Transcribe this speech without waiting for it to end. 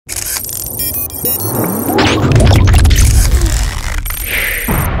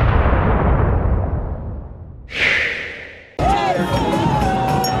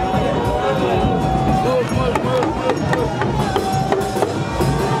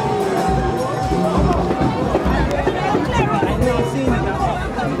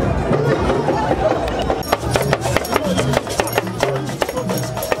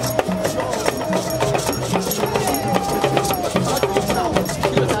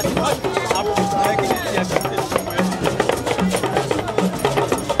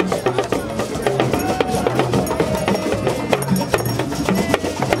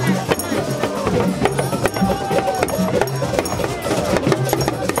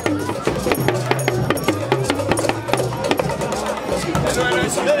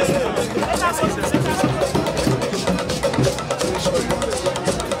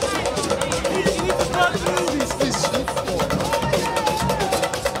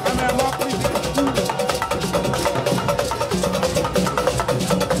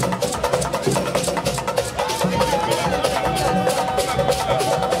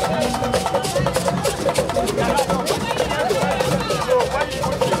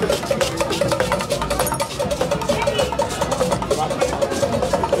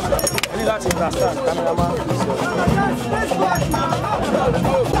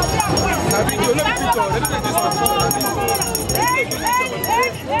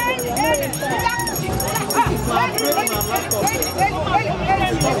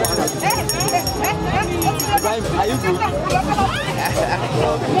Are you good?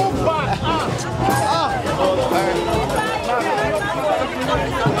 Move back.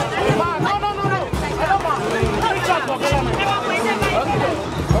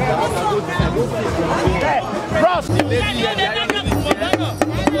 Bros, the lady here.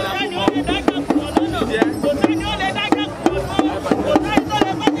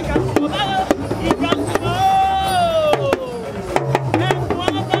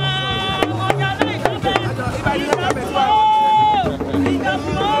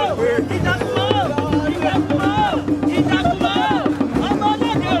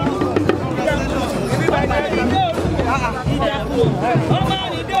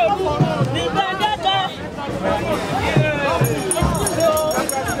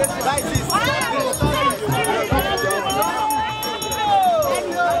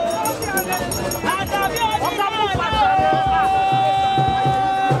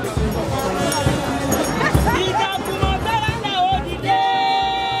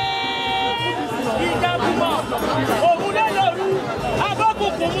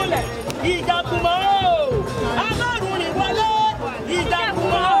 Ijakumo, Amaruni wọlé,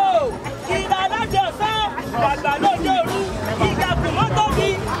 Ijakumo, Ìdálọ́jọ́sá, Bàbá lójooru, Ijakumo tóbi,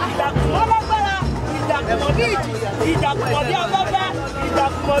 Ijakumo lágbára, Ijakumo bí ìjì, Ijakumo bí afẹ́fẹ́,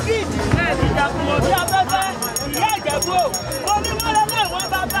 Ijakumo bí ìjì, Ijakumo bí afẹ́fẹ́, ìyá Ìjẹ̀bú o, onímọ̀lẹ́ lẹ́wọ̀n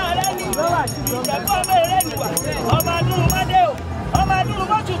bàbá rẹ̀ ní, Ìjẹ̀bú ọmọ eré nìwà, ọmọ adúrú mọ́dé o, ọmọ adúrú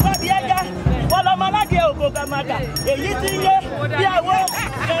mọ́tò fàbí ẹja, wọlọmọ aládé òkò gàmàgà, èyí ti yé bí àwọ̀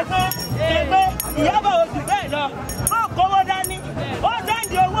ẹgbẹ́ Iyabo Ojo bẹ́ẹ̀ lọ, ó kówó dání, ó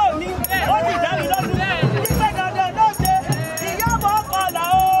sẹ́ndì owó mi, ó sì dá mi lọ́dún, nígbà dandan ló ṣe, Iyabo kọlà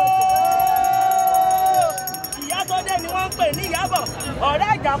o. Ìyá tó dé ni wọ́n ń pè ní Iyabo,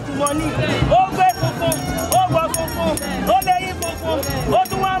 ọ̀rẹ́ Ìjàkùmọ̀ ni, ó gbé funfun, ó wọ funfun, ó léyìn funfun, ó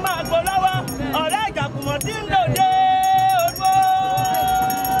tún wá máa gbó lọ́wọ́, ọ̀rẹ́ Ìjàkùmọ̀ tí ń lòdì.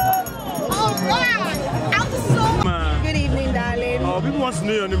 People want to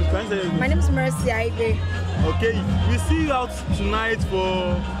know your name. My name is Mercy Aigbe. Okay, we see you out tonight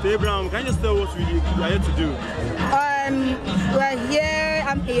for Abraham. Can you just tell what we are here to do? We're here.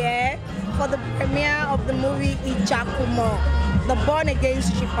 I'm here for the premiere of the movie Ijakumo, the Born Again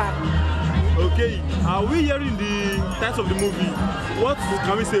Stripper. Okay, are we hearing the title of the movie? What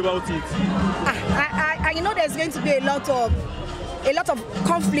can we say about it? I know there's going to be a lot of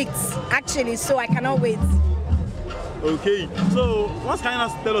conflicts actually, so I cannot wait. Okay, so what can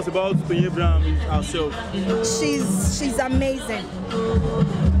you tell us about Toyin herself? She's amazing.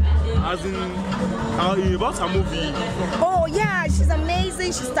 As in, about her movie? Oh yeah, she's amazing.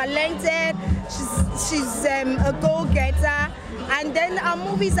 She's talented. She's a go-getter, and then her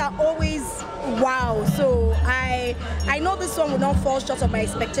movies are always wow. So I know this one will not fall short of my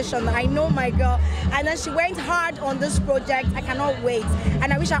expectation. I know my girl, and then she went hard on this project. I cannot wait,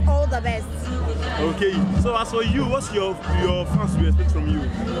 and I wish her all the best. Okay, so as for you, what's your fans will expect from you?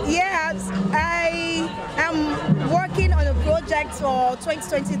 Yes, I am working on a project for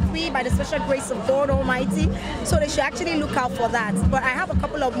 2023 by the special grace of God Almighty, so they should actually look out for that. But I have a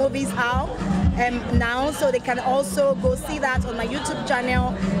couple of movies out, now, so they can also go see that on my YouTube channel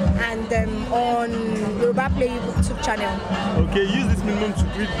and on Yoruba Play YouTube channel. Okay, use this minimum to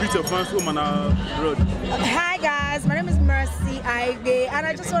greet your fans home and abroad. Hi guys, my name is Mercy Aigbe, and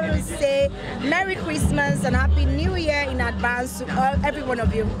I just wanted to say Merry Christmas and Happy New Year in advance to every one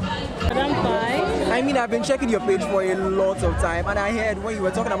of you. I'm fine. I mean, I've been checking your page for a lot of time, and I heard when you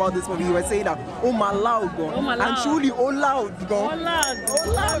were talking about this movie, you were saying that, oh my loud, go. Oh my loud. And truly, oh loud, go. Oh loud, Oh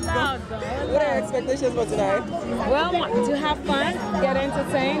loud, go. What are your expectations for tonight? Well, to have fun, get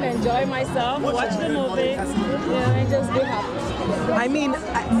entertained, enjoy myself, watch the movie, and just be happy. I mean,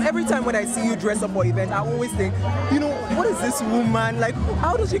 every time when I see you dress up for events, I always think, you know, what is this woman? Like,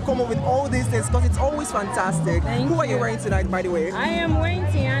 how does she come up with all these things? Because it's always fantastic. Who are you wearing tonight, by the way? I am wearing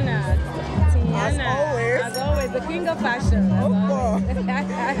Tiana. As always. As always, the king of fashion.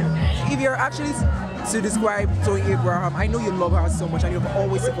 If you're actually to describe Toyin Abraham, I know you love her so much and you've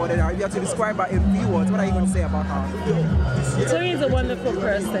always supported her. If you have to describe her in few words, what are you going to say about her? Toyin is a wonderful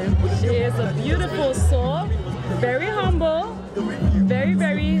person. She is a beautiful soul, very humble,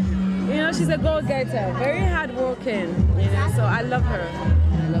 very, you know, she's a go-getter, very hardworking, you know, so I love her.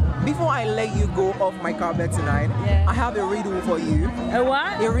 Before I let you go off my carpet tonight, Yeah. I have a riddle for you. A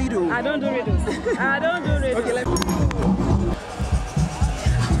what? A riddle. I don't do riddles. I don't do riddles. Okay,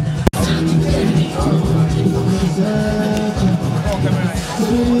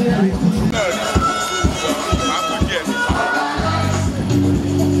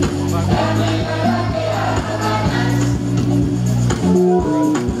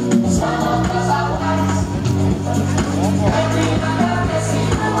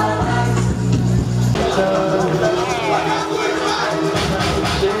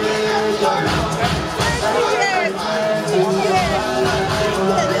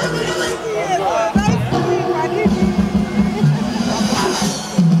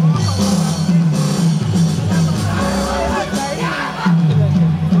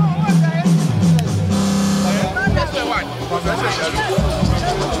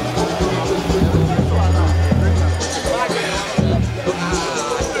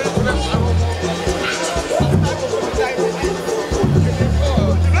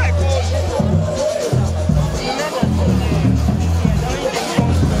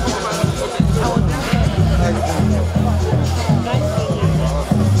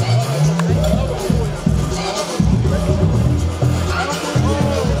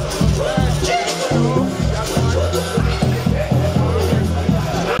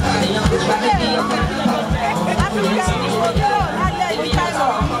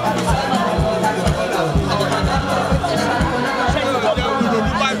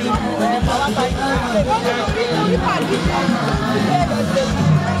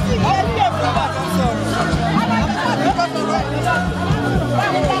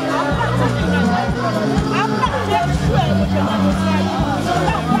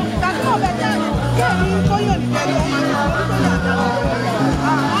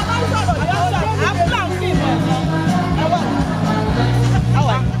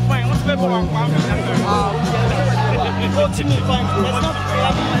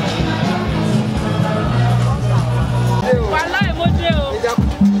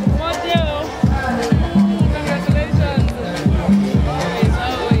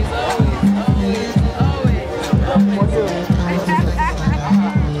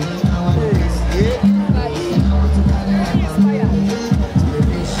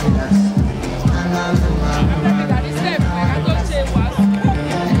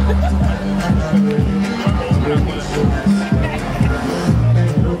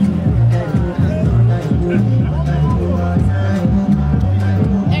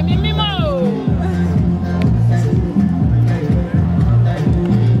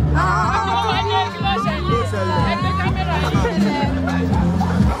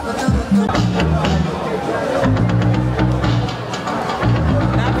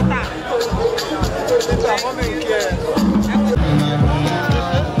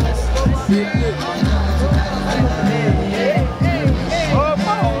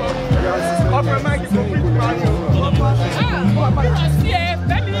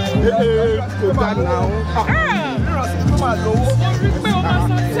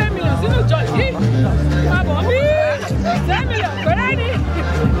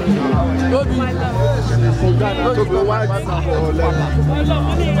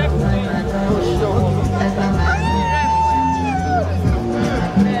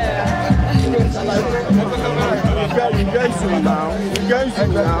 You guys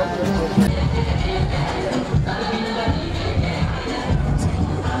now.